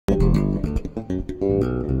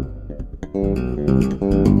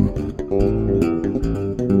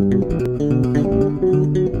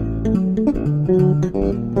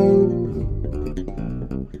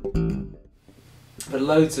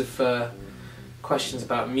loads of questions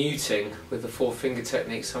about muting with the four finger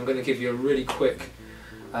technique, so I'm going to give you a really quick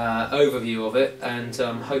overview of it and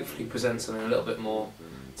hopefully present something a little bit more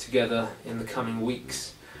together in the coming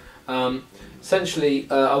weeks. Essentially,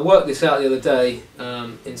 I worked this out the other day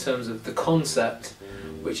in terms of the concept,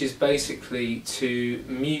 which is basically to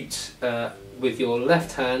mute with your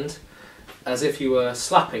left hand as if you were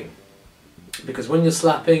slapping, because when you're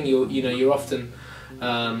slapping, you're often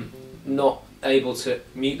not able to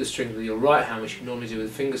mute the strings with your right hand, which you normally do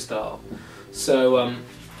with fingerstyle. So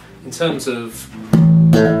in terms of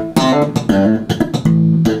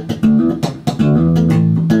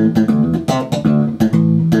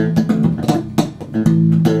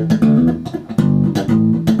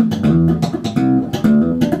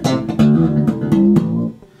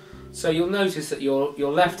so you'll notice that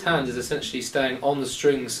your left hand is essentially staying on the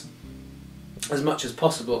strings as much as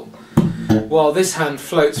possible, while this hand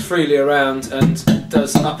floats freely around and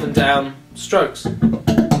does up and down strokes. And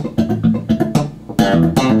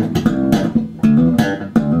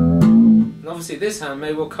obviously this hand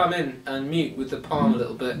may well come in and mute with the palm a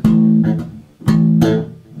little bit.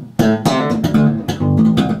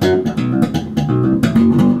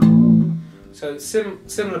 So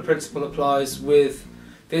similar principle applies with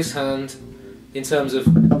this hand in terms of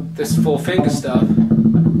this four finger stuff,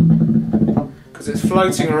 because it's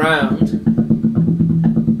floating around,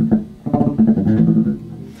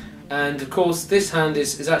 and of course this hand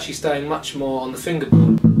is actually staying much more on the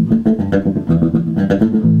fingerboard.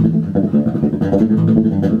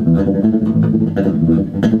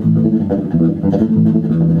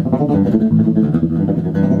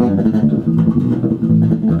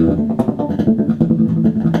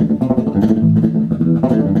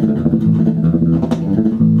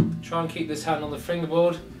 Try and keep this hand on the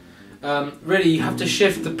fingerboard. Really, you have to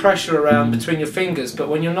shift the pressure around between your fingers, but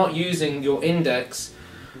when you're not using your index,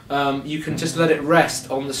 you can just let it rest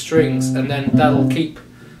on the strings, and then that'll keep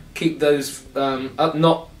those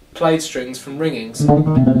not played strings from ringing.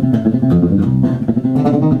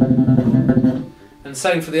 And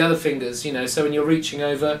same for the other fingers, so when you're reaching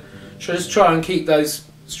over, just try and keep those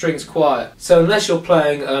strings quiet. So unless you're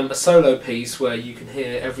playing a solo piece where you can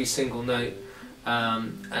hear every single note,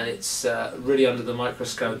 and it's really under the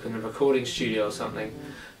microscope in a recording studio or something,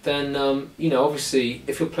 then obviously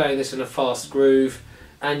if you're playing this in a fast groove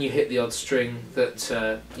and you hit the odd string that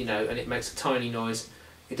and it makes a tiny noise,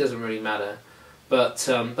 it doesn't really matter. But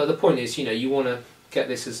the point is, you want to get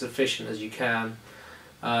this as efficient as you can.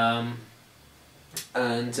 And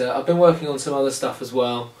I've been working on some other stuff as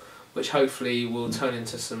well, which hopefully will turn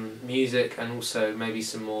into some music and also maybe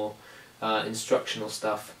some more instructional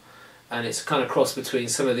stuff. And it's kind of cross between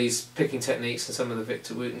some of these picking techniques and some of the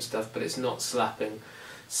Victor Wooten stuff, but it's not slapping.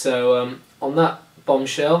 So on that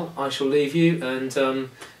bombshell, I shall leave you, and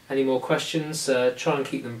any more questions, try and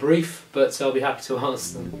keep them brief, but I'll be happy to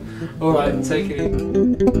answer them. Alright, take it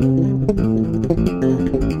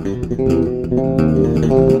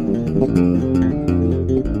easy.